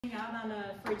Out on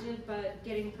a frigid but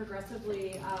getting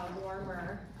progressively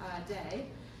warmer day.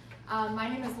 My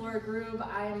name is Laura Grube.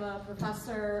 I am a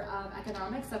professor of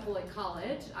economics at Beloit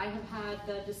College. I have had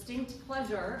the distinct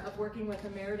pleasure of working with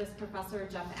Emeritus Professor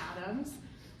Jeff Adams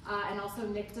and also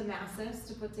Nick Damasis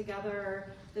to put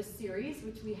together this series,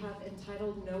 which we have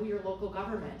entitled Know Your Local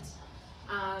Government.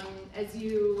 As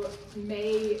you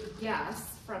may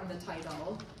guess from the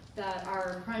title, that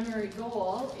our primary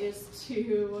goal is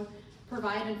to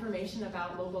provide information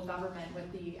about local government with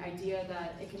the idea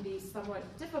that it can be somewhat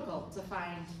difficult to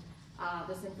find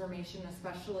this information,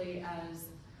 especially as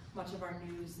much of our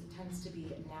news tends to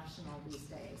be national these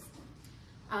days.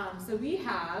 So we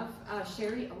have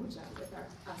Sherry Oja with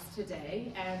us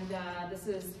today, and this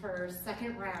is her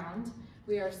second round.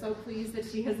 We are so pleased that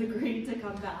she has agreed to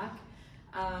come back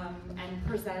and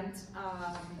present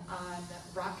on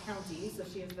Rock County. So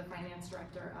she is the finance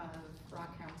director of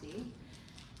Rock County.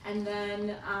 And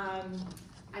then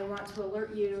I want to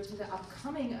alert you to the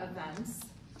upcoming events.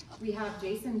 We have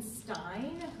Jason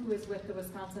Stein, who is with the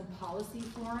Wisconsin Policy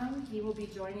Forum. He will be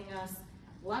joining us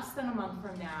less than a month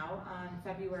from now on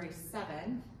February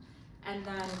 7th. And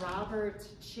then Robert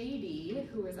Chady,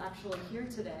 who is actually here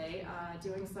today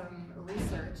doing some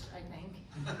research, I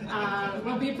think,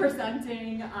 will be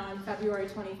presenting on February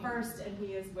 21st, and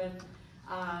he is with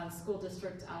School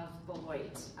District of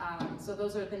Beloit. So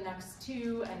those are the next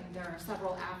two, and there are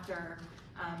several after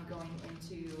going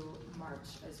into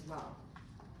March as well.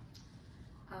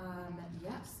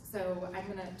 Yes, so I'm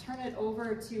going to turn it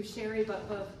over to Sherry,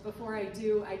 but before I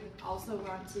do, I also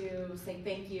want to say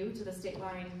thank you to the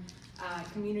Stateline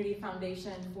Community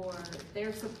Foundation for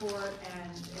their support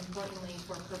and, importantly,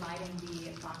 for providing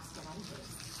the boxed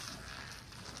lunches.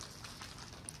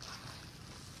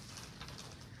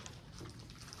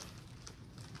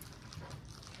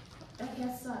 I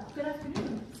guess, good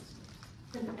afternoon.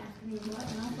 Good afternoon,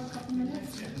 now for a couple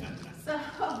minutes. So,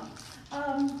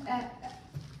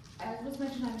 as was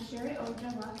mentioned, I'm Sherry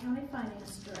Oja, Rock County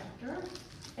Finance Director.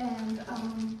 And, let's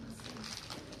see.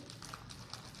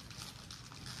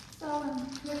 So I'm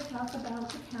here to talk about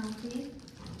the county.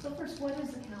 So first, what is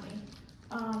the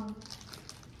county?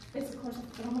 It's, of course,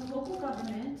 a form of local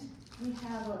government. We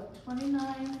have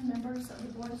 29 members of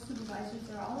the Board of Supervisors.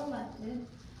 They're all elected.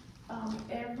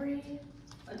 Every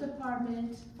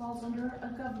department falls under a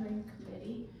governing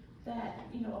committee that,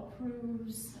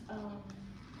 approves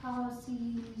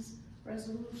policies,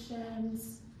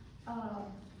 resolutions,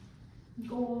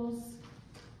 goals,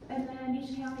 and then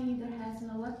each county either has an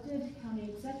elected county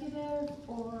executive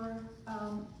or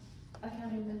a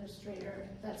county administrator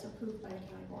that's approved by a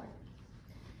county board.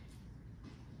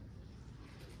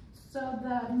 So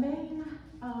the main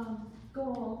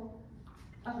goal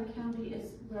of the county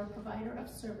is we're a provider of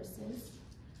services,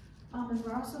 and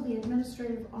we're also the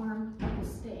administrative arm of the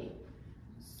state.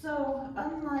 So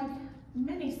unlike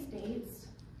many states,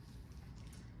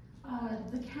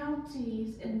 the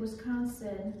counties in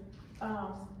Wisconsin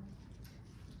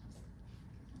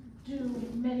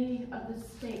do many of the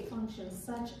state functions,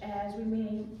 such as we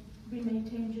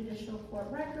maintain judicial court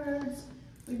records,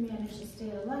 we manage the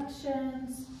state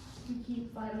elections, we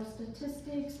keep vital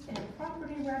statistics and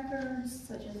property records,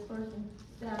 such as birth and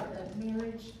death and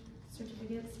marriage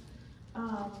certificates.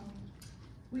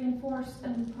 We enforce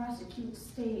and prosecute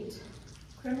state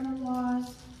criminal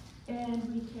laws, and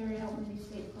we carry out many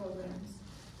state programs.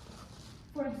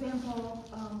 For example,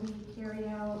 we carry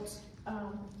out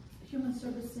human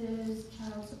services,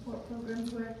 child support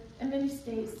programs, where in many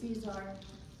states these are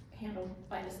handled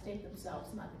by the state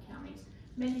themselves, not the counties.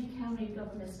 Many county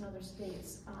governments in other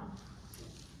states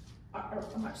are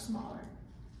much smaller.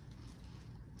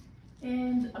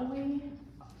 And we,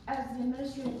 as the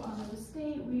administrative arm of the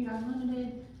state, we are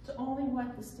limited to only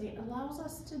what the state allows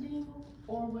us to do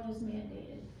or what is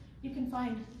mandated. You can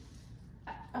find,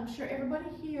 I'm sure everybody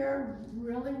here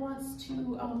really wants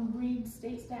to read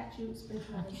state statutes because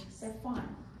they're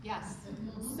fun. Yes.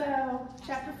 So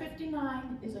chapter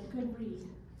 59 is a good read.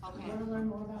 Okay. You want to learn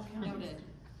more about counties. Noted.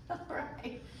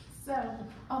 Right. So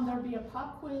there'll be a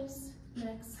pop quiz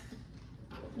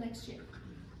next year.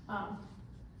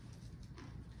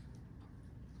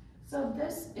 So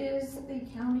this is the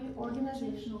county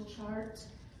organizational chart.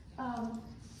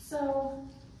 So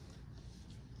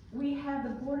we have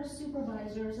the Board of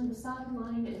Supervisors, and the solid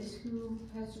line is who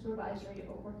has supervisory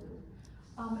over who.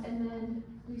 And then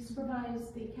we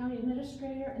supervise the county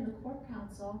administrator and the court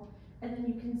council. And then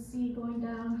you can see going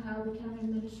down how the county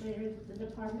administrator, the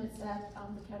departments that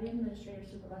the county administrator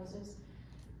supervises.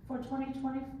 For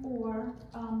 2024,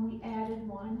 we added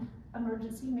one,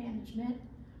 emergency management.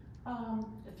 A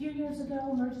few years ago,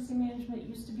 emergency management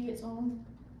used to be its own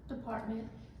department,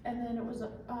 and then it was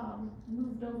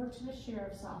moved over to the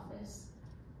sheriff's office,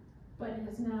 but it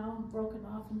has now broken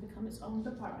off and become its own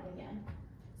department again.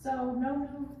 So no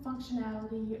new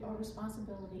functionality or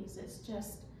responsibilities, it's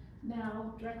just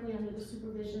now directly under the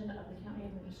supervision of the county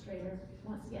administrator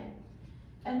once again.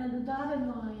 And then the dotted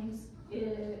lines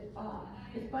is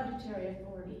budgetary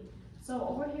authority. So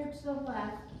over here to the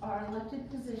left are elected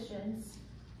positions,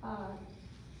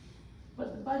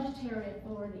 but the budgetary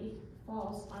authority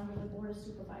falls under the Board of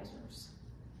Supervisors.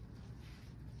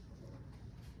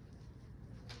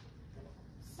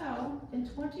 So in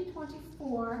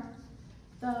 2024,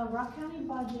 the Rock County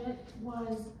budget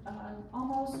was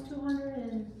almost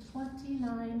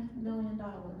 $229 million.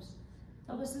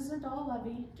 Now this isn't all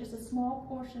levy, just a small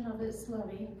portion of its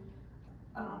levy,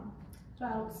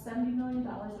 about $70 million,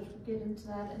 which we'll get into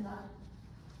that in a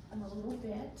little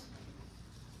bit.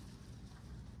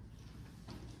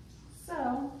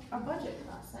 So our budget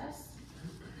process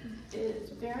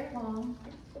is very long,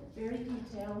 very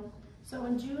detailed. So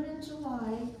in June and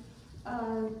July,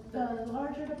 the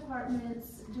larger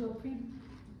departments do a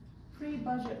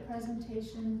pre-budget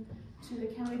presentation to the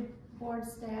county board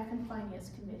staff and finance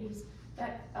committees.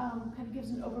 That kind of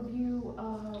gives an overview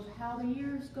of how the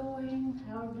year's going,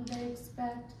 how do they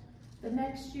expect the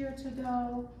next year to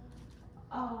go.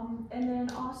 And then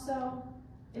also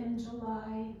in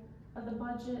July,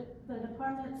 the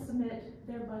departments submit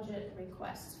their budget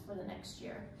requests for the next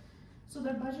year. So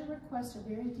their budget requests are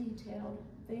very detailed.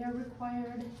 They are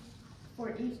required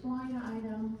for each line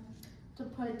item to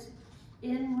put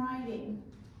in writing,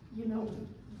 you know,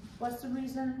 what's the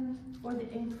reason for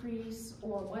the increase,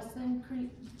 or what's the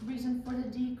reason for the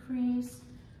decrease,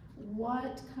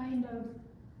 what kind of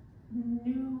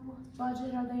new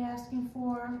budget are they asking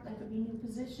for. That could be new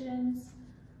positions,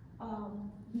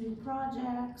 new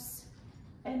projects,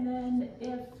 and then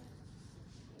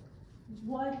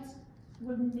what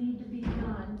would need to be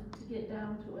done to get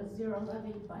down to a zero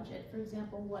levy budget. For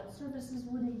example, what services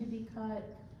would need to be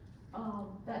cut,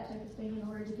 that type of thing, in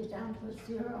order to get down to a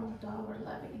 $0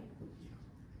 levy.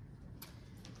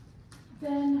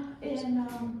 Then in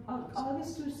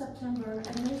August through September,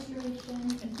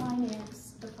 administration and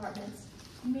finance departments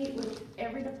meet with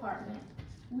every department.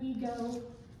 We go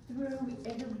through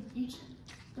each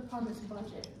department's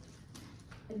budget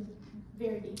in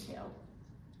very detailed.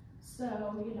 So,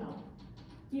 you know,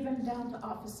 even down to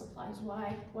office supplies,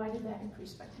 why did that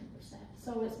increase by 10%?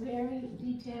 So it's very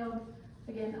detailed.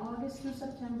 Again, August through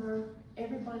September,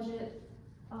 every budget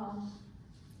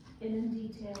in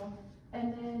detail.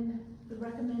 And then the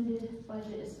recommended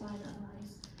budget is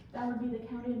finalized. That would be the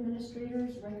county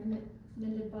administrator's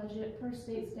recommended budget per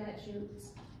state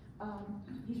statutes.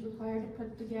 He's required to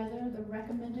put together the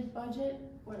recommended budget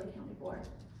for the county board.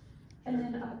 And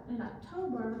then in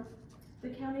October, the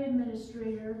county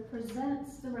administrator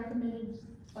presents the recommended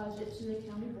budget to the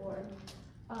county board.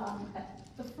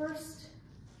 The first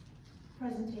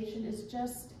presentation is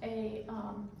just a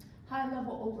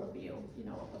high-level overview, you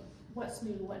know, of what's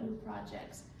new, what new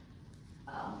projects.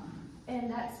 And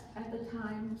that's at the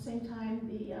same time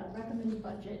the recommended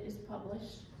budget is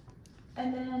published.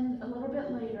 And then a little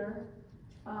bit later,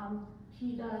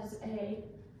 he does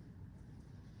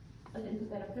I didn't put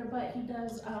that up there, but he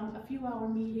does a few-hour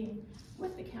meeting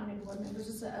with the county board members.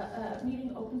 It's a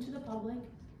meeting open to the public,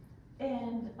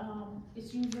 and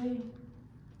it's usually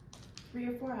 3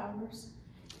 or 4 hours.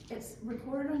 It's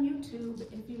recorded on YouTube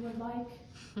if you would like,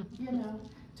 you know,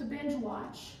 to binge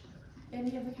watch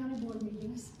any of the county board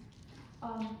meetings.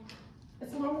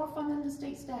 It's a little more fun than the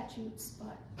state statutes,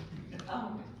 but,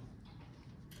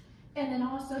 and then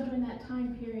also during that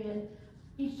time period,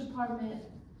 each department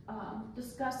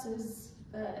discusses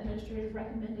the administrative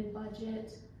recommended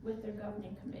budget with their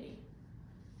governing committee.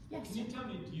 Yes? Can you tell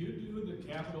me, do you do the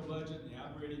capital budget and the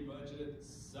operating budget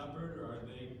separate, or are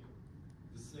they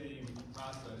the same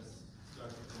process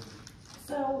structure?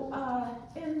 So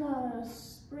in the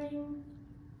spring,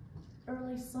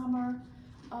 early summer,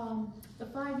 the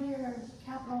 5-year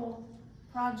capital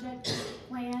project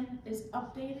plan is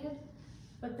updated,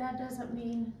 but that doesn't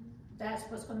mean that's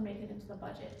what's going to make it into the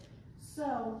budget.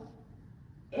 So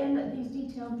in these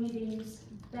detailed meetings,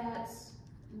 that's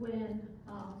when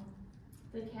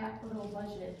the capital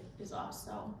budget is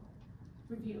also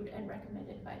reviewed and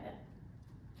recommended by the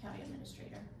county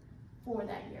administrator for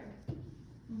that year.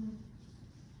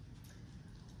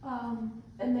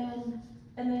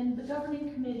 And then the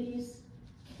governing committees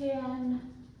can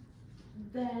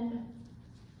then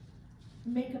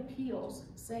make appeals,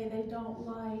 say they don't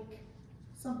like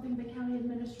something the county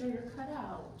administrator cut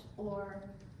out, or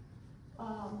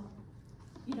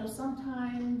you know,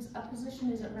 sometimes a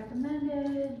position isn't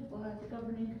recommended, but the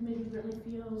governing committee really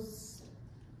feels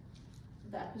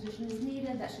that position is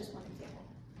needed. That's just one example.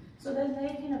 So then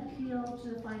they can appeal to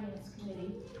the finance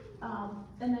committee.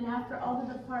 And then after all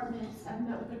the departments have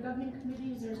met with their governing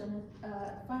committees, there's a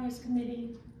finance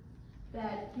committee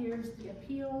that hears the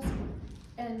appeals,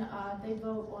 and they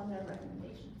vote on their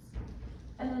recommendations.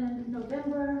 And then in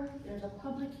November, there's a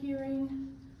public hearing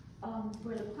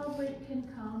where the public can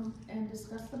come and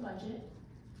discuss the budget.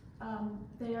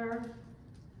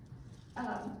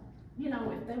 You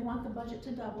know, if they want the budget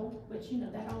to double, which, you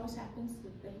know, that always happens,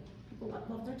 people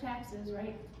love their taxes,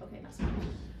 right? Okay, not so much.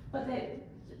 But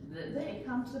they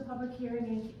come to the public hearing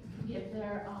and give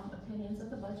their opinions of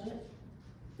the budget.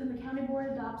 Then the county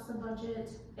board adopts the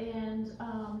budget, and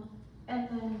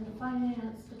then the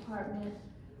finance department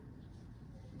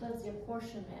does the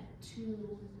apportionment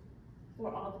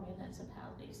for all the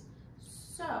municipalities.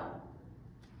 So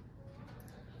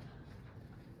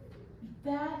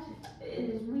that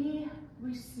is, we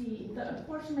receive, the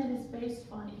apportionment is based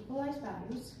on equalized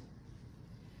values.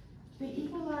 The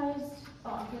equalized,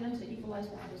 I'll get into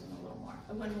equalized values in a little more.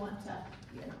 I wouldn't want to,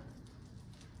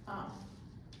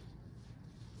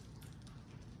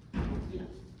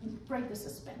 break the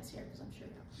suspense here, because I'm sure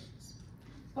you're curious.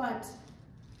 But,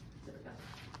 there we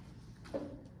go.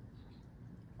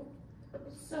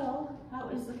 So, how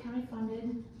is the county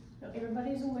funded? So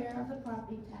everybody's aware of the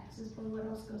property taxes, but what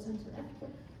else goes into that?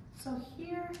 So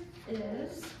here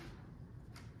is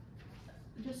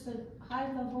just a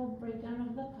high-level breakdown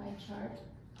of the pie chart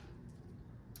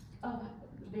of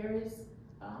various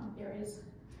areas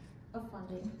of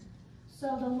funding.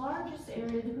 So the largest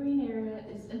area, the green area,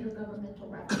 is intergovernmental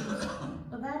revenues.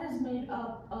 But that is made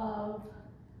up of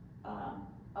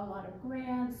a lot of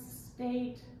grants,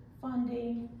 state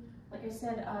funding. Like I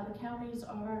said, the counties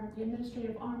are the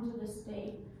administrative arms of the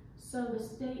state. So the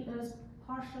state does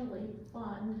partially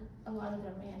fund a lot of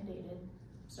their mandated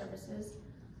services.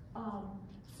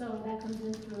 So that comes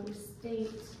in through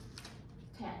state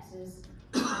taxes.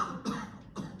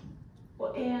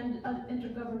 And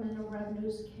intergovernmental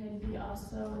revenues can be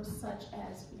also such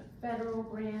as federal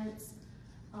grants,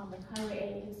 like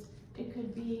highway aids. It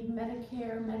could be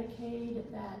Medicare,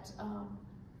 Medicaid that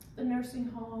the nursing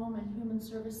home and human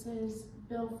services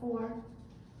bill for.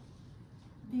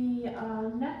 The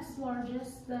next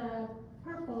largest, the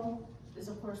purple, is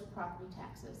of course property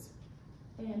taxes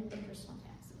and interest on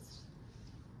taxes.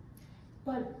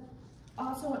 But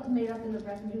also made up in the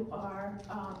revenue are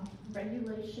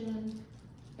regulation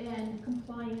and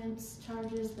compliance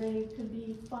charges. They could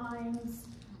be fines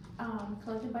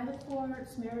collected by the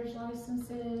courts, marriage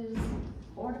licenses,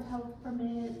 Board of Health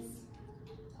permits.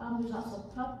 There's also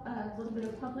a little bit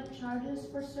of public charges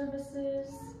for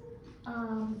services.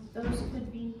 Those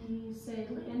could be, say,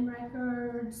 land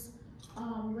records,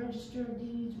 register of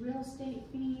deeds, real estate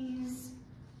fees,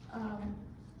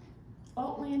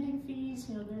 boat landing fees.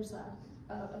 There's a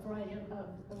variety of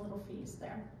little fees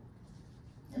there.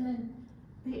 And then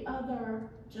the other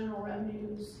general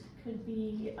revenues could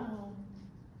be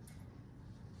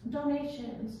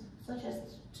donations, such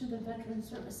as to the Veteran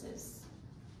Services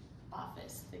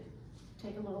Office. They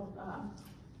take a little,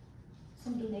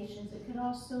 some donations. It could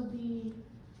also be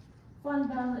fund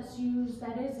balance used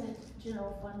that isn't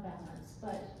general fund balance,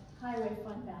 but highway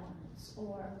fund balance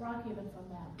or Brockhaven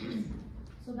fund balance.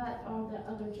 So that are the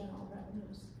other general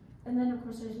revenues. And then of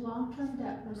course there's long-term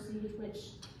debt proceeds,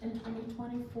 which in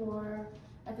 2024,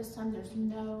 at this time there's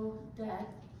no debt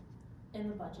in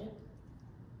the budget.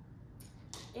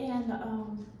 And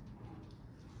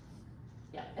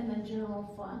and then general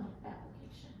fund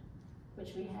application,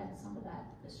 which we had some of that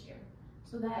this year.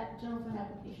 So that general fund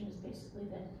application is basically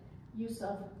the use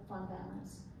of fund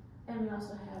balance. And we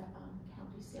also have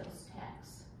county sales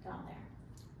tax down there.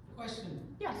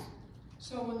 Question. Yes.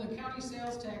 So when the county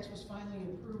sales tax was finally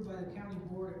approved by the county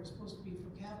board, it was supposed to be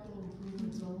for capital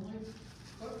improvements only.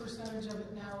 What percentage of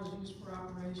it now is used for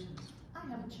operations? I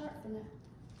have a chart for that.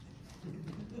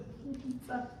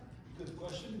 So, good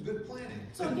question, good planning.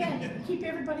 So again, keep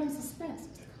everybody in suspense.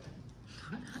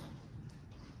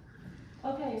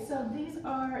 Okay, so these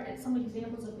are some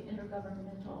examples of the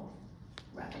intergovernmental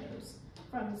revenues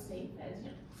from the state, as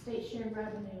state shared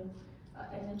revenue.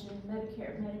 I mentioned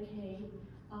Medicare, Medicaid.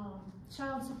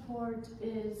 Child support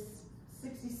is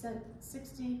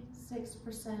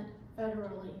 66%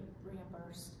 federally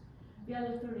reimbursed. The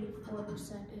other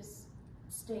 34% is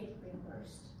state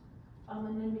reimbursed.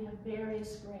 And then we have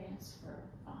various grants for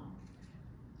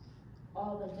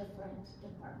all the different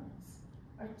departments,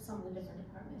 or some of the different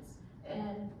departments.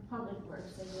 And Public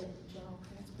Works, they get general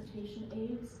transportation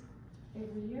aids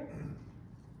every year.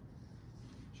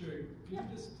 Sherry, can Yeah.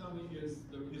 you just tell me, is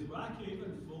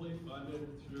Rockhaven fully funded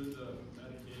through the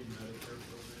Medicaid, Medicare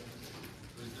program?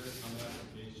 Or is there some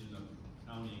application of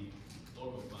county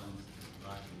local funds to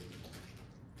Rockhaven?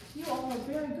 You all are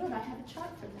very good, I have a chart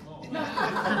for that. Oh.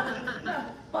 No,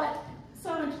 but,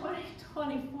 so in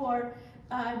 2024,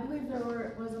 I believe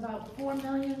there was about $4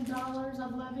 million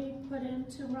of levy put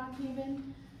into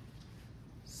Rockhaven.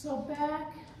 So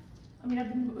back, I mean, I've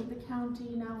been with the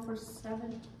county now for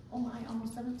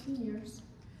almost 17 years.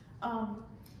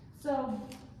 So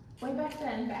way back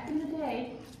then, back in the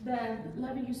day, the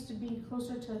levy used to be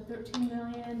closer to 13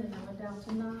 million, and then went down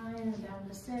to 9, and down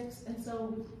to 6, and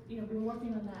so we've been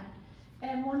working on that.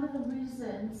 And one of the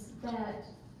reasons that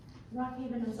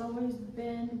Rockhaven has always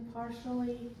been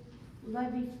partially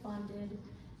levy funded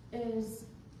is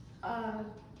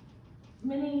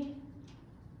many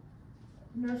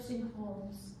nursing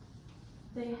homes,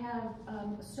 they have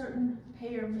a certain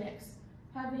payer mix.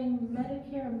 Having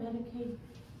Medicare and Medicaid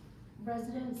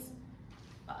residents,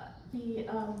 the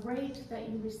rate that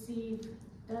you receive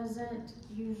doesn't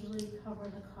usually cover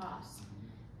the cost.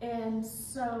 And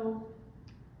so,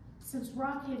 since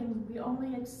Rockhaven, we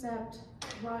only accept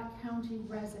Rock County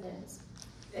residents,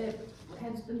 it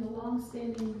has been the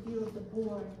long-standing view of the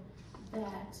board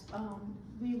that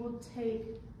we will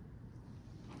take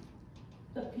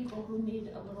the people who need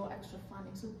a little extra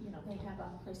funding, so they have a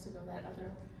place to go that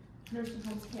other nursing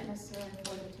homes can't necessarily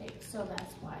afford to take. So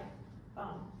that's why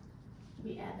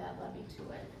we add that levy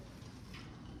to it.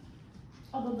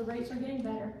 Although the rates are getting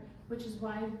better, which is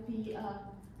why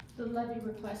the levy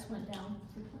request went down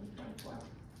for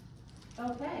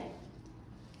 2024. Okay,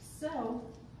 so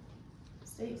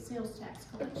state sales tax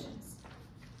collections.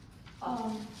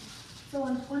 So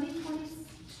in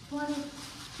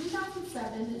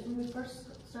 2007 is when we first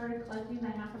started collecting the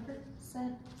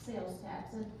 0.5% sales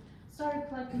tax, and started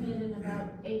collecting it in about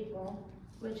April,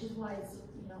 which is why it's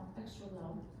extra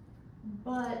low.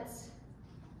 But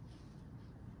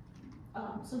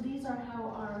so these are how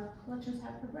our collections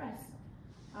have progressed.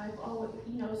 I've always,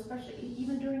 especially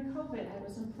even during COVID, I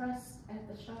was impressed at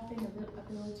the shopping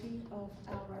ability of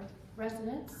our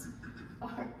residents.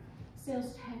 Our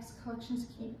sales tax collections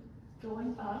keep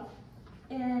going up,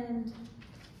 and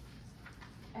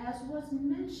as was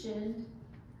mentioned,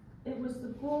 it was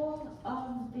the goal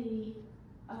of the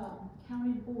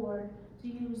county board to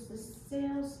use the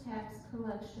sales tax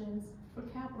collections for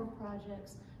capital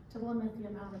projects to limit the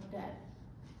amount of debt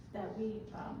that we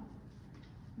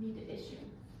need to issue.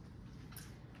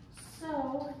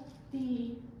 So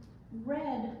the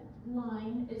red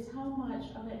line is how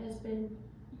much of it has been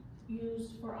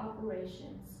used for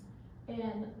operations,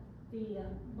 and the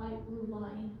light blue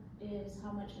line is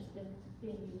how much has been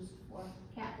being used for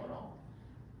capital.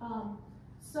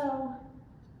 So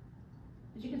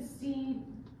as you can see,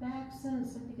 back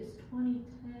since I think it's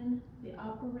 2010, the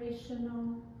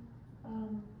operational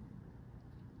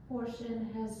portion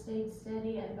has stayed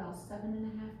steady at about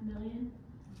 7.5 million.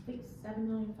 I think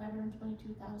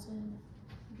 7,522,000,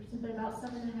 but about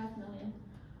 7.5 million.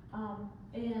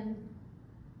 And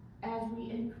as we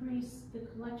increase the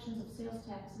collections of sales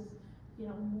taxes,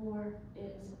 more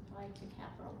is applied to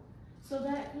capital. So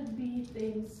that could be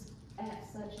things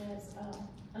such as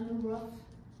a new roof,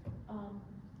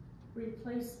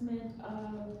 replacement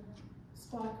of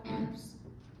squad cars.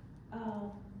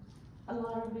 A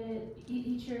lot of it,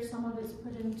 each year some of it's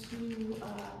put into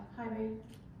highway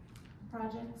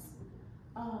projects.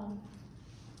 A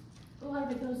lot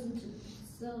of it goes into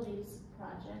facilities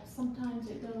projects. Sometimes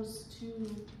it goes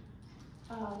to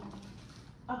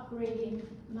upgrading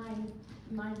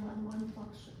 911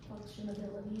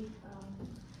 functionality.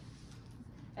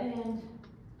 And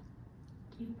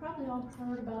you've probably all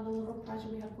heard about a little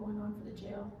project we have going on for the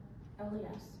jail,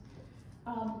 LES.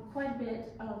 Quite a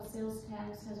bit of sales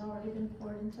tax has already been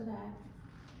poured into that,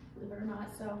 believe it or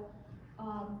not. So,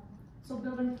 so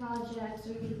building projects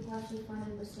are usually partially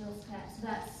funded with sales tax.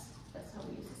 That's how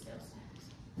we use the sales tax.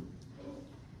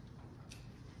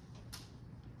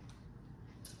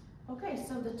 Okay,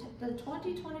 so the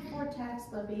 2024 tax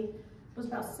levy was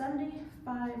about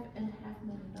 $75.5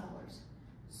 million.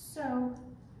 So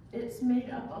it's made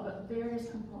up of various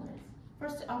components.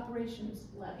 First, the operations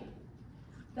levy.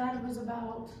 That was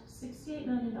about $68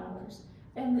 million.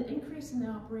 And the increase in the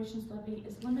operations levy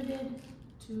is limited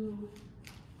to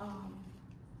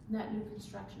net new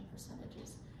construction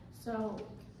percentages. So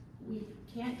we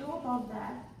can't go above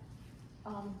that.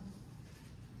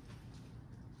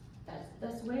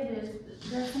 That's the way it is.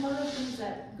 There are some other things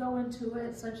that go into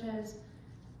it, such as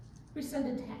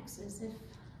rescinded taxes. If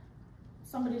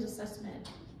somebody's assessment,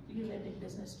 usually a big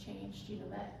business changed,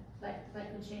 that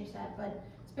could change that. But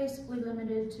It's basically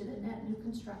limited to the net new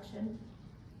construction.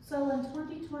 So in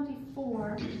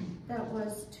 2024, that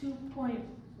was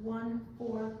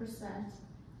 2.14%,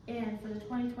 and for the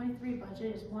 2023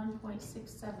 budget is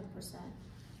 1.67%. I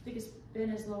think it's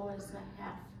been as low as a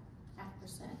half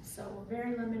percent. So we're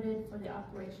very limited for the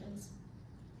operations.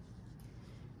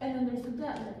 And then there's the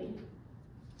debt levy.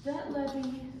 Debt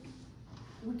levy,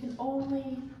 we can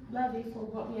only levy for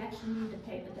what we actually need to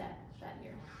pay the debt that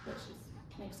year, which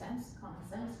makes sense, common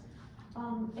sense.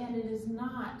 And it is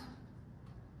not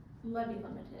levy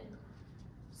limited.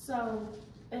 So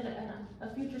in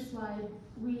a future slide,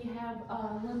 we have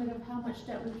a limit of how much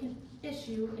debt we can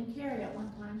issue and carry at one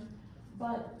time,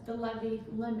 but the levy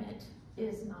limit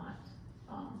is not,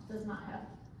 does not have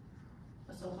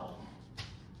a so-called cap.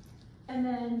 And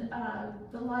then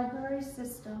the library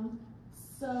system.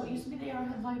 So it used to be the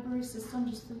Arrowhead Library System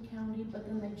just for the county, but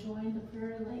then they joined the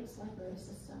Prairie Lakes Library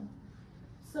System.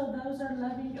 So those are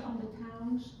levied on the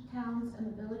towns and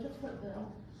the village of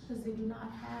Footville because they do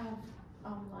not have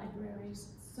libraries.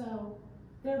 So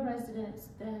their residents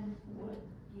then would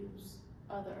use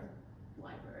other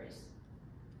libraries.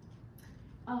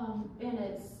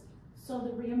 And so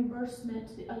the reimbursement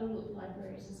to the other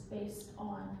libraries is based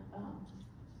on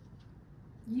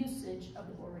usage of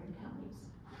the bordering counties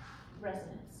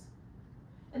residents.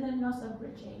 And then we also have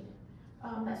bridge aid.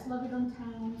 That's levied on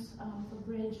towns for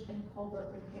bridge and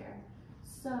culvert repair.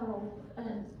 So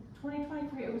in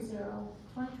 2023 it was 0,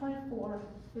 2024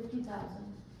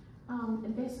 50,000.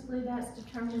 And basically that's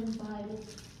determined by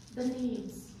the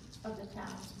needs of the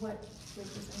towns, what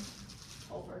bridges and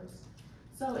culverts.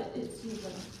 So it's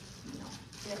usually,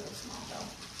 fairly small though.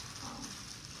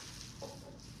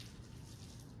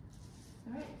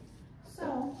 All right, so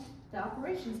the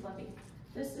operations levy.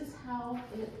 This is how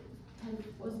it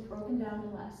was broken down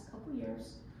the last couple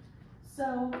years.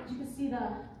 So you can see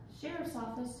the Sheriff's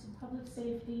Office in Public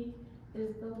Safety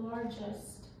is the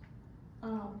largest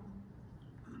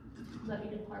levy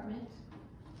department.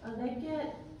 They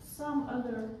get some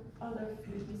other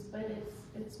fees, but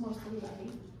it's mostly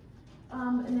levy.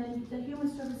 And then the Human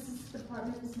Services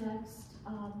Department is next,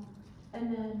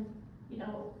 and then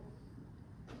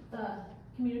the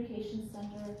Communications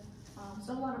Center.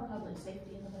 So a lot of public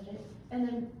safety in the budget, and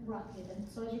then Rockhaven.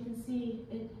 So as you can see,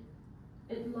 it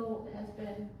has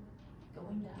been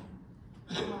going down.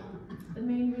 The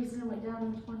main reason it went down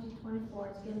in 2024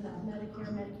 is again that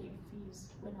Medicare, Medicaid fees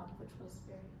went up, which was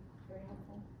very, very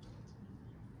helpful.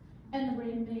 And the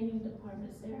remaining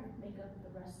departments there make up the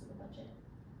rest of the budget.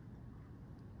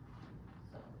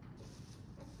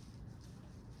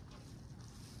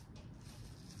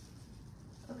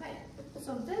 Okay,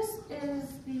 so this is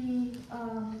the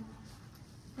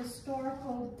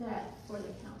historical debt for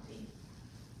the county.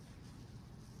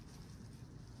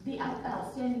 The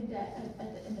outstanding debt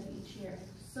at the end of each year.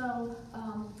 So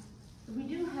we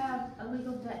do have a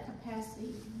legal debt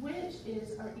capacity, which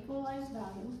is our equalized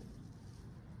value.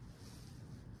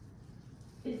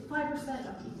 It's 5%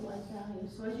 of equalized value.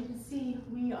 So as you can see,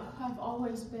 we have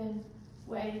always been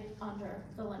way under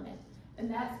the limit. And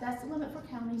that's the limit for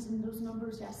counties, and those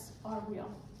numbers, yes, are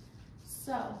real.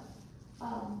 So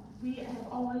we have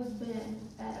always been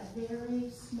at a very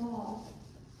small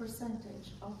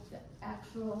percentage of the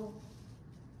actual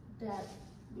debt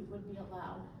we would be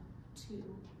allowed to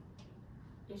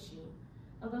issue.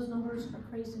 Now those numbers are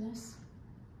craziness.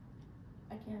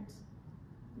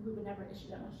 We would never issue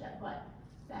that much debt, but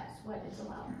that's what is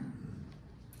allowed.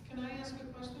 Can I ask a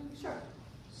question? Sure.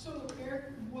 So Eric,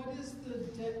 what is the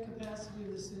debt capacity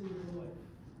of the city of Beloit?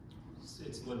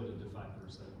 It's limited to 5%.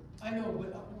 I know,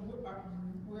 but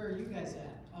where are you guys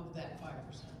at of that 5%?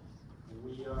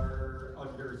 We are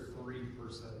under 3%.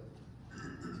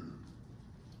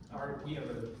 We have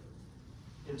an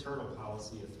internal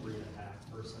policy of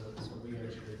 3.5%, so we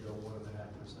actually go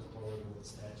 1.5% lower than what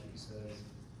statute says,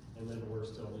 and then we're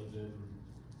still even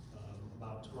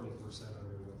about 20%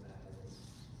 under what that is.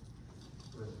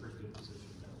 We're in a pretty good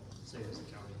position now, same as the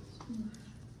county is.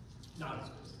 Not as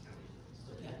good as the county is.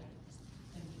 But Yeah.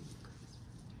 Thank you.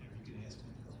 Yeah, you can ask him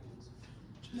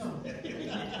No.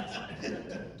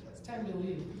 It's time to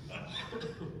leave.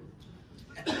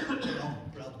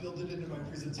 I'll build it into my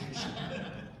presentation.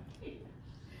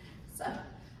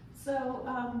 So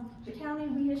the county,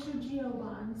 we issue GO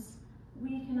bonds.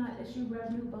 We cannot issue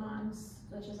revenue bonds,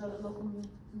 such as other local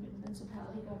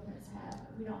municipality governments have.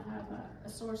 We don't have a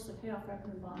source to pay off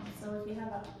revenue bonds. So if you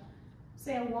have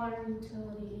say a water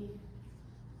utility,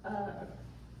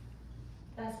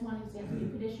 that's one example. You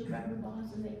could issue revenue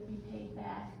bonds and they could be paid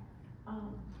back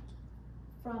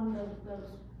from those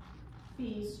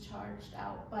fees charged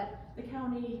out, but the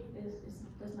county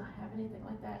does not have anything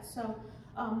like that. So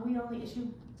we only issue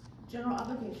general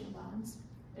obligation bonds,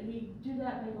 and we do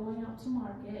that by going out to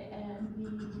market, and we,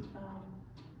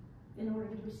 in order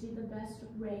to receive the best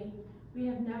rate, we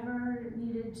have never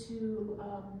needed to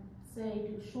say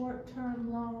do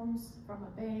short-term loans from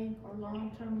a bank or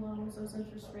long-term loans. Those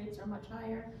interest rates are much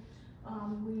higher.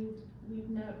 We've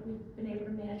been able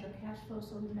to manage our cash flow,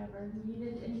 so we've never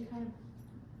needed any kind of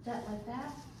debt like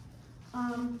that.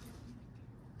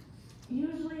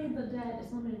 Usually the debt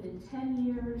is limited to 10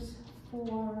 years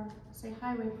for, say,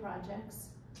 highway projects,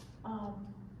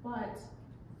 but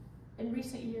in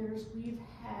recent years we've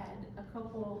had a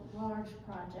couple large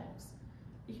projects.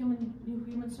 The new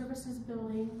human services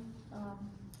building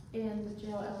and the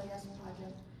jail LAS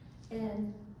project,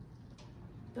 and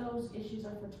those issues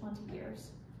are for 20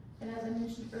 years. And as I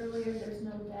mentioned earlier, there's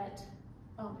no debt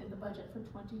in the budget for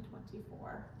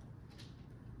 2024.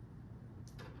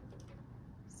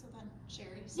 So then,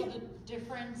 Sherry, so the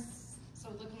difference, so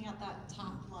looking at that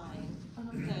top line,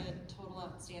 the total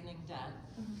outstanding debt,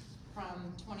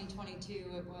 from 2022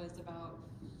 it was about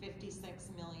 56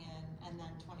 million, and then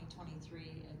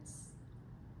 2023 it's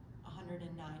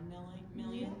 109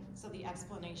 million. So the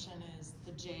explanation is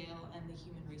the jail and the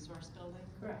human resource building?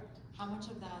 Correct. How much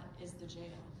of that is the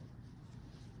jail?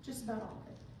 Just about all of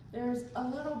it. There's a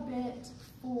little bit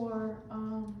for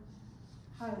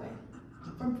highway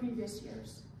from previous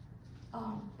years,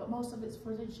 but most of it's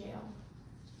for the jail.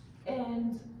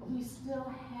 And we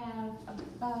still have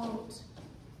about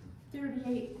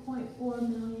 38.4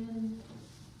 million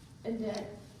in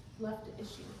debt left to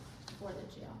issue for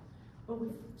the jail. But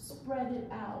we've spread it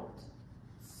out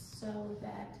so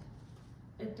that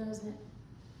it doesn't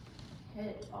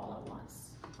hit all at once.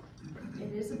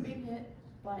 It is a big hit,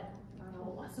 but not all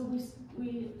at once. So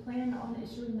we plan on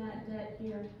issuing that debt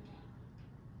here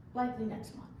likely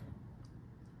next month.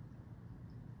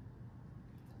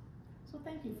 So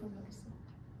thank you for noticing.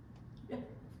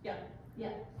 Yeah.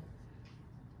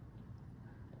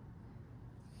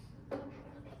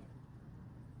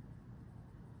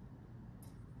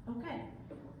 Okay,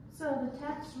 so the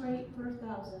tax rate per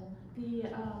thousand, the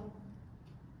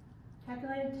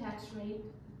calculated tax rate,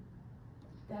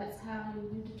 that's how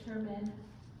you determine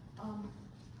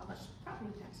how much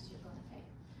property taxes you're going to pay.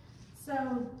 So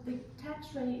the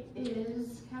tax rate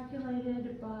is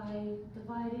calculated by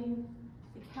dividing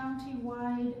the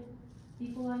county-wide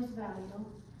equalized value,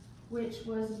 which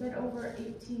was a bit over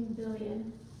 18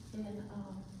 billion in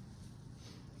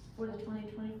for the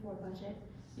 2024 budget.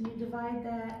 And you divide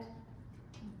that,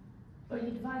 or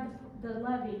you divide the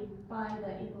levy by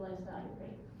the equalized value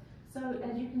rate. So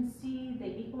as you can see,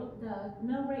 the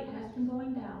mill rate has been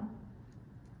going down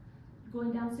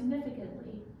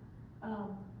significantly.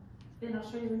 Then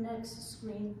I'll show you the next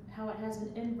screen, how it has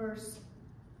an inverse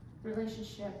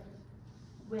relationship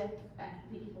with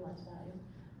the equalized value.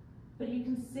 But you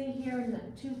can see here in the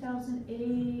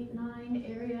 2008-9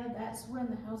 area, that's when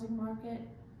the housing market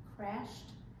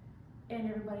crashed and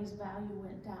everybody's value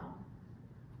went down.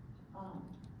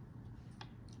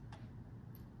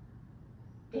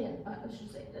 I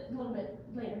should say a little bit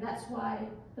later, that's why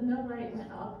the mill rate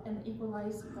went up and the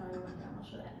equalized value went down. I'll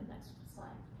show that in the next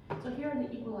slide. So here are the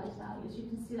equalized values. You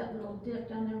can see that little dip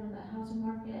down there when the housing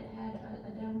market had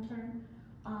a downturn.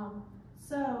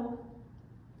 So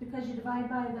because you divide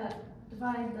the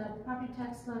property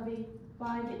tax levy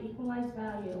by the equalized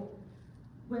value,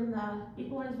 when the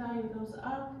equalized value goes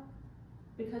up,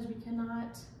 because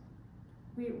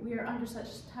we are under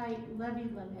such tight levy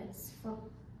limits for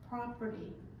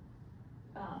property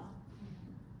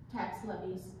tax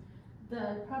levies,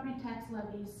 the property tax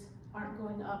levies aren't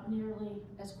going up nearly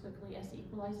as quickly as the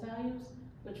equalized values,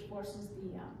 which forces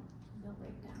the mill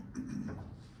rate down.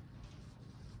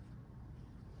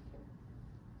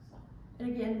 So, and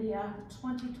again, the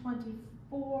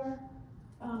 2024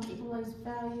 equalized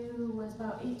value was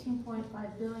about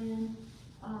 18.5 billion,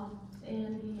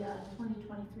 and the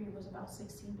 2023 was about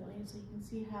 16 billion. So you can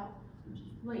see how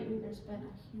lately there's been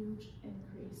a huge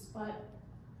increase. But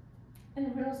in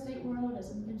the real estate world, as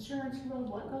in the insurance world,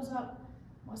 what goes up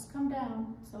must come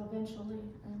down. So eventually,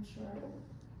 I'm sure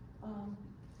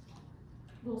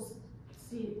we'll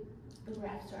see the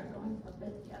graph start going a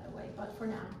bit the other way. But for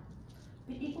now,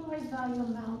 the equalized value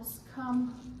amounts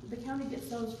the county gets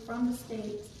those from the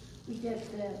state. We get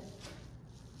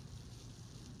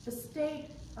the state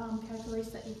calculates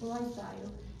the equalized value,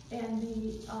 and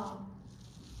the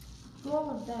goal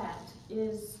of that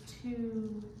is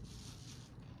to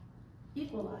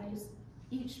equalize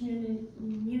each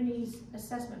muni's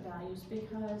assessment values,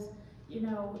 because, you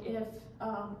know, if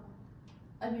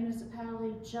a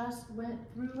municipality just went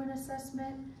through an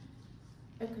assessment,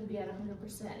 it could be at 100%.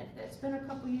 If it's been a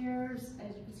couple years,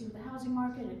 as you can see with the housing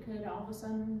market, it could all of a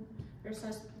sudden, your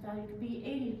assessed value could be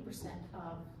 80%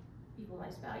 of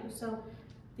equalized value. So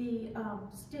the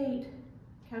state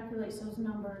calculates those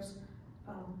numbers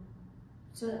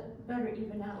to better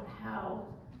even out how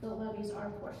the levies are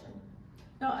apportioned.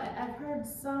 Now, I've heard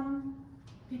some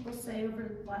people say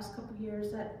over the last couple of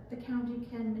years that the county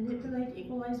can manipulate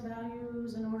equalized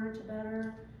values in order to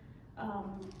better,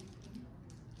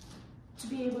 to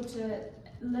be able to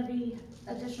levy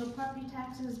additional property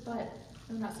taxes, but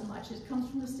not so much. It comes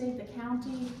from the state. The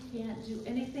county can't do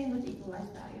anything with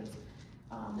equalized values.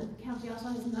 The county also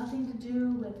has nothing to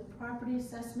do with property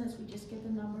assessments. We just get the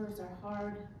numbers, they're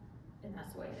hard, and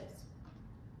that's the way it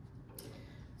is.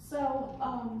 So,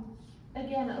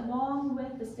 again, along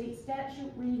with the state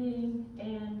statute reading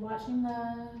and watching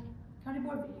the county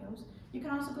board videos, you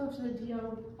can also go to the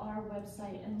DOR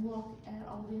website and look at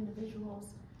all the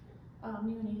individuals'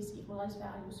 munis equalized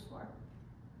values for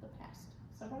the past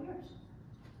several years.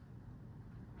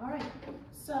 All right,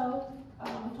 so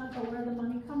we'll talk about where the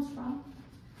money comes from.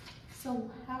 So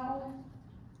how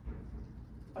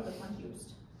are the funds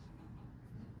used?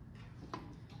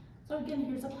 So again,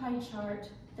 here's a pie chart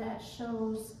that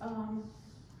shows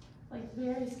like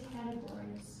various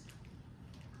categories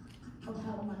of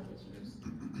how the money is used.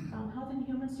 Health and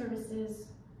Human Services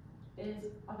is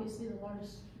obviously the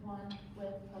largest one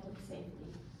with public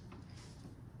safety.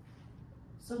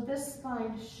 So this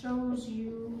slide shows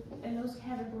you in those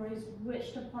categories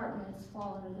which departments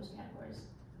fall under those categories.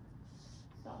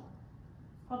 So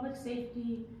public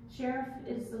safety, sheriff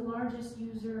is the largest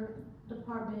user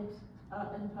department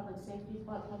in public safety,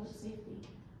 but public safety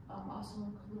also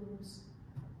includes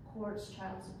courts,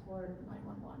 child support,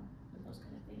 911, and those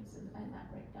kind of things, and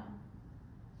that breakdown.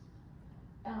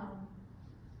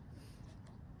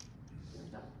 Here we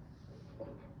go.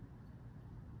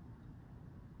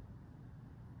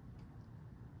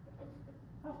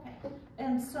 Okay,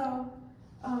 and so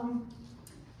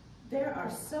there are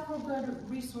several good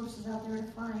resources out there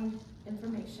to find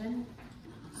information.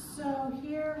 So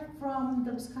here from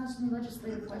the Wisconsin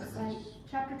Legislative website,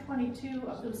 Chapter 22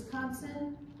 of the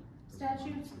Wisconsin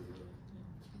statutes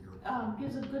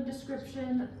gives a good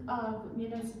description of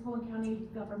municipal and county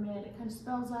government. It kind of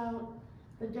spells out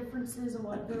the differences of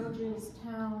what villages,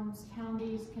 towns,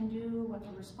 counties can do, what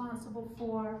they're responsible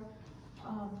for.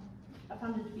 I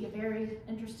found it to be a very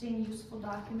interesting, useful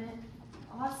document.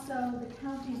 Also, the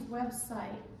county's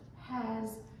website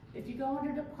has, if you go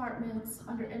under departments,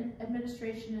 under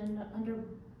administration, and under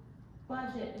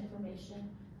budget information,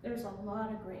 there's a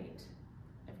lot of great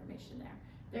information there.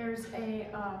 There's a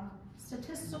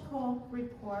statistical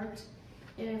report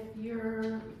if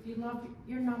you love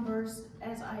your numbers,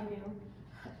 as I do.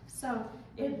 So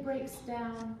it breaks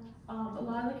down a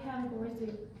lot of the categories,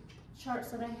 the charts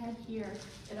that I had here.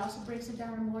 It also breaks it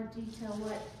down in more detail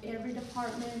what every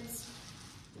department's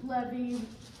levy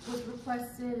was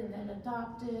requested and then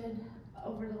adopted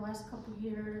over the last couple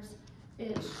years.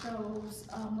 It shows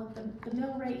what the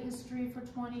mill rate history for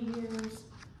 20 years.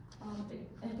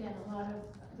 Again, a lot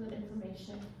of good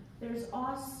information. There's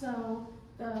also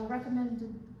the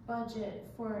recommended budget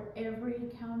for every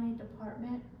county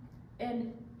department,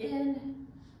 and in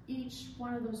each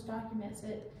one of those documents,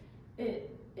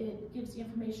 it gives the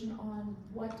information on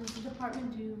what does the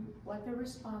department do, what they're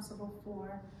responsible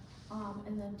for,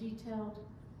 and then detailed,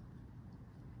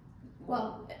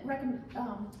 well,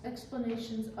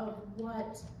 explanations of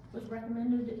what was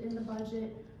recommended in the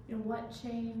budget, you know, what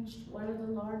changed, what are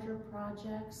the larger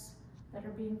projects that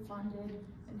are being funded,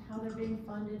 and how they're being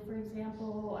funded. For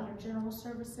example, under general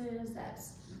services,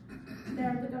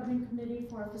 they're the governing committee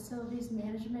for our facilities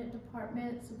management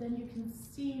department, so then you can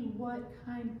see what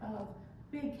kind of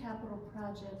big capital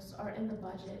projects are in the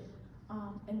budget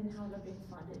and how they're being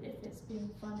funded. If it's being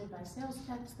funded by sales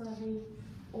tax levy,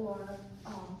 or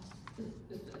if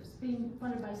it's being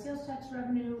funded by sales tax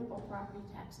revenue or property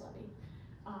tax levy,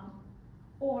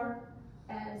 or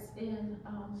as in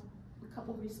a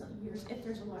couple recent years, if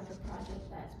there's a larger project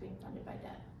that's being funded by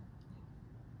debt.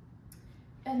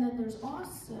 And then there's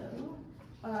also,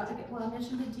 well, I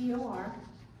mentioned the DOR,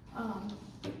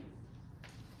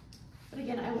 but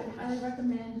again, I would highly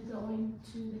recommend going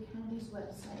to the county's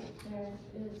website. There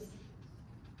is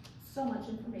so much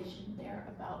information there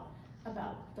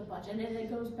about the budget, and it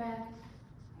goes back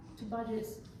to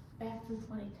budgets back through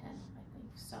 2010, I think.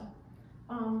 So,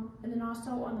 and then also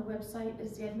on the website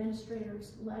is the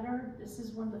administrator's letter. This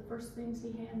is one of the first things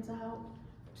he hands out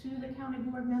to the county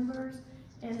board members,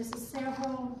 and it's a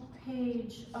several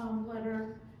page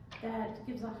letter that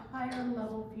gives a higher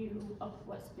level view of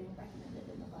what's being recommended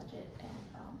in the budget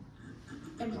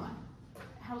and why.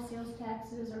 How sales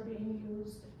taxes are being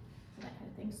used, and that kind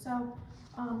of thing. So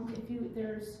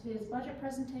there's his budget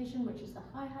presentation, which is the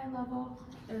high level.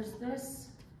 There's this,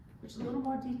 which is a little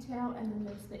more detail, and then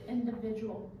there's the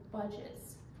individual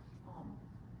budgets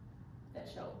that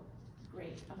show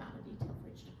great amount of detail for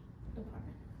each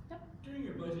department. Yep. During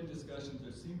your budget discussions,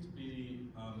 there seemed to be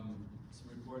some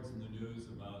reports in the news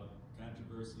about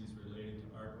controversies related to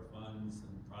ARPA funds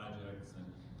and projects and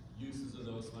uses of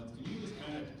those funds. Can you just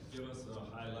kind of give us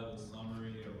a high-level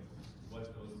summary of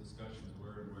what those discussions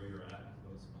were and where you're at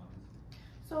with those funds?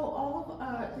 So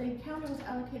the county was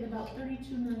allocated about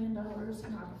 $32 million in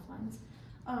ARPA funds.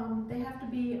 They have to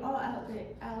be all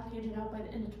allocated out by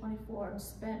the end of 24 and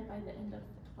spent by the end of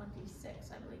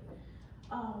 26, I believe.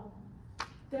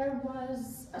 There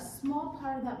was a small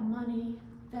part of that money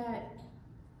that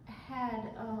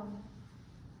had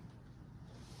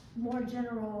more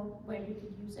general way we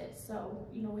could use it. So,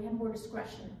 we had more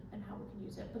discretion in how we can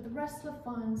use it. But the rest of the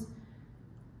funds,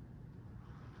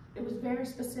 it was very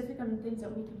specific on the things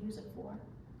that we could use it for.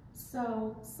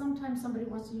 So sometimes somebody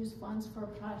wants to use funds for a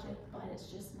project, but it's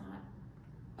just not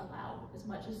allowed. As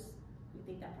much as we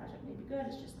think that project may be good,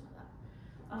 it's just not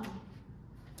allowed.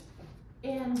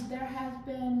 And there have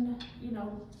been,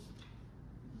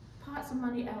 pots of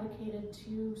money allocated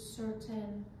to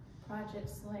certain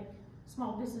projects like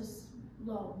small business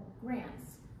loan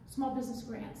grants, small business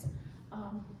grants.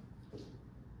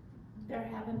 There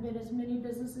haven't been as many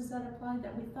businesses that applied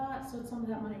that we thought, so some of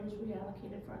that money was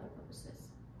reallocated for other purposes.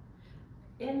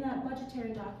 In that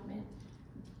budgetary document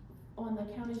on the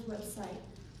county's website,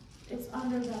 it's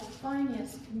under the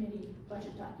Finance Committee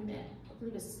budget document. I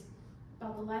believe it's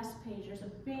about the last page. There's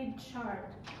a big chart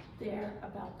there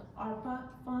about the ARPA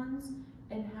funds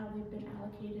and how they've been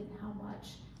allocated and how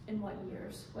much and what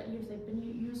years they've been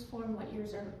used for and what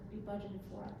years are be budgeted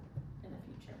for in the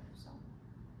future. So,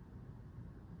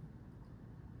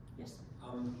 yes.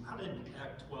 How did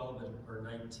Act 12 or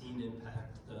 19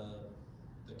 impact the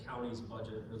county's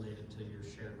budget related to your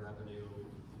shared revenue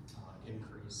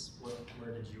increase?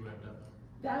 Where did you end up?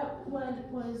 That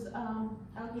was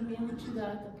allocated mainly to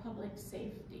the public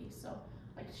safety, so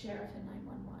like sheriff and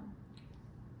 911.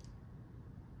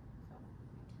 So,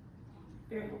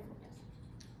 very helpful,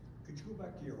 yes. Could you go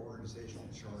back to your organizational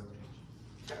chart?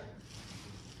 Sure.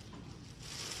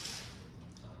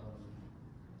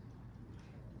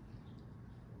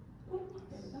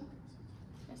 There we go.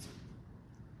 Yes.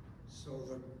 So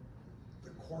the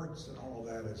courts and all of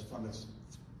that is funded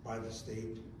by the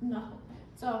state? No.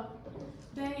 So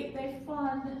they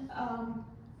fund,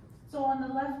 so on the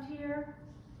left here,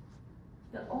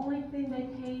 the only thing they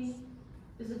pay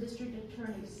is the district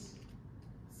attorney's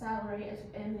salary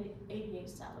and the ADA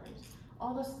salaries.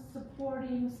 All the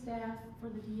supporting staff for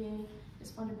the DA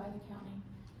is funded by the county.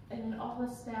 And then all the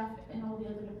staff and all the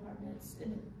other departments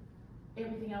and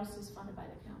everything else is funded by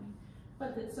the county.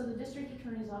 But so the district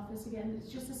attorney's office, again,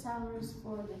 it's just the salaries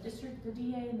for the district, the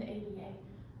DA and the ADA.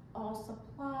 All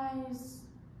supplies,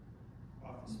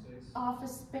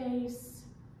 office space,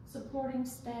 supporting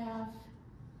staff,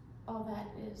 all that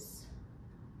is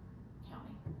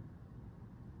county.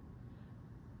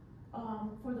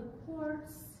 For the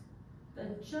courts,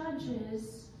 the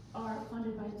judges are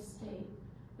funded by the state.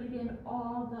 But again,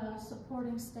 all the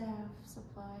supporting staff,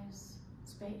 supplies,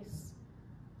 space,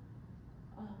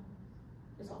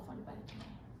 is all funded by the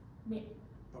county.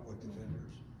 Public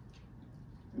defenders?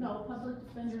 No, public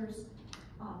defenders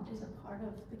isn't part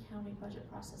of the county budget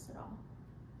process at all.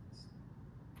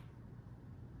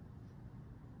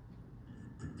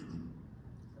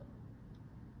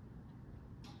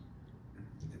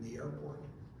 In the airport?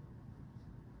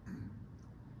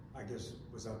 I guess,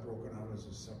 was that broken out as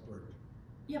a separate?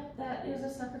 Yep, that is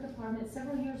a separate department.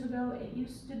 Several years ago, it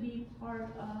used to be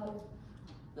part of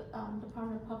the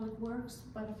Department of Public Works,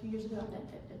 but a few years ago,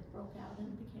 it broke out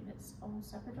and became its own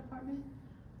separate department.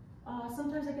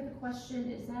 Sometimes I get the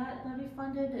question, is that levy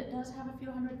funded? It does have a few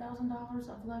 $100,000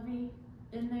 of levy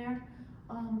in there,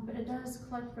 but it does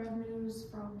collect revenues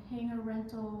from hangar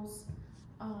rentals.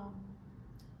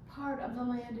 Part of the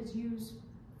land is used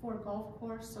for a golf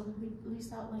course, so we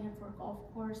lease out land for a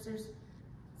golf course. There's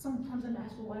sometimes I'm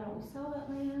asked, well, why don't we sell that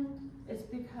land? It's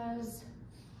because,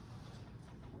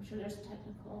 I'm sure there's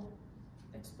technical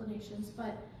explanations,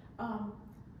 but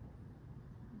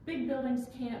big buildings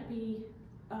can't be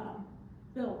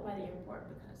built by the airport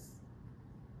because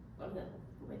of the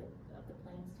way the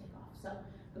planes take off. So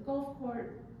the golf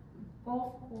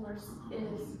course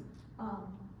is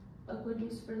a good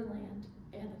use for the land,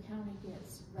 and the county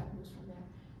gets revenues from there.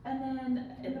 And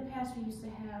then in the past, we used to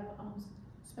have,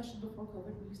 especially before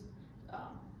COVID,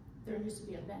 there used to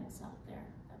be events out there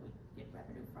that we get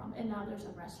revenue from. And now there's a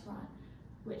restaurant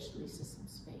which leases some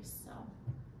space, so.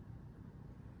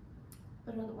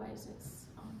 But otherwise, it's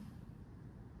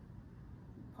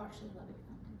partially levy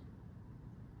funded.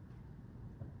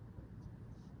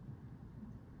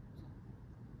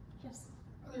 Yes?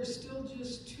 Are there still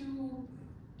just two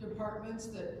departments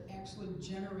that actually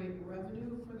generate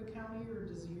revenue for the county, or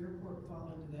does the airport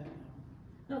fall into that now?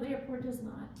 No, the airport does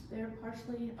not. They're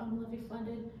partially levy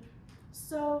funded.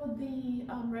 So the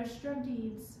Register of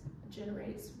Deeds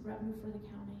generates revenue for the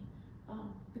county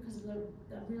because of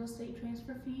the real estate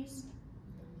transfer fees.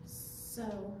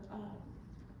 So,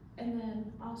 and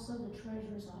then also the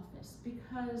treasurer's office,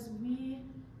 because we,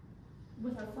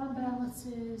 with our fund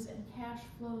balances and cash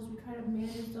flows, we try to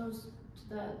manage those to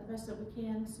the best that we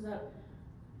can so that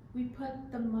we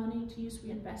put the money to use,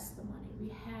 we invest the money. We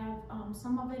have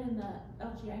some of it in the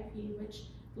LGIP, which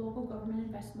local government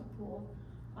investment pool,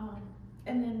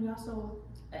 and then we also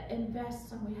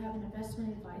invest, and we have an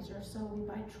investment advisor, so we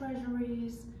buy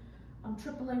treasuries,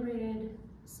 AAA rated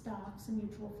stocks and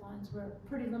mutual funds. We're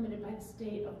pretty limited by the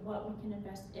state of what we can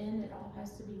invest in. It all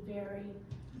has to be very,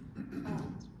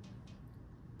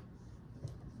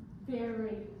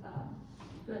 very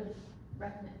good,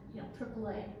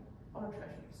 AAA or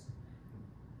treasuries.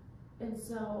 And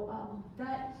so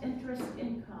that interest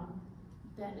income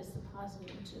then is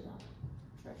deposited into the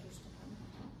treasurer's department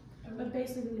account. But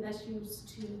basically that's used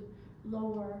to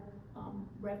lower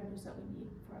revenues that we need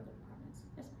for other departments.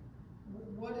 Yes,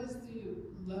 ma'am. What is the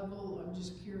level, I'm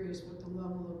just curious, what the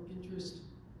level of interest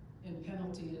and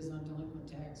penalty is on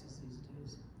delinquent taxes these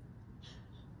days?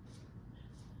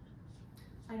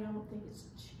 I don't think it's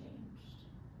changed.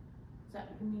 Is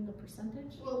that, you mean the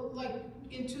percentage? Well, like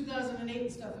in 2008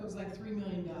 and stuff, it was like $3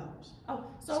 million. Oh,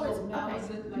 so it's, now okay. is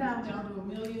it like Now- down to $1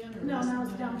 million or No, less now than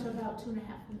it's that? down to about 2.5 million.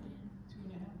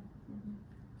 2.5?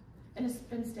 And it's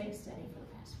been staying steady for the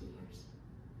past few years.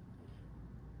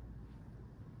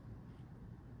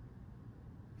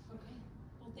 Okay,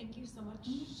 well, thank you so much,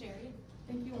 Sherry.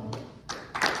 Thank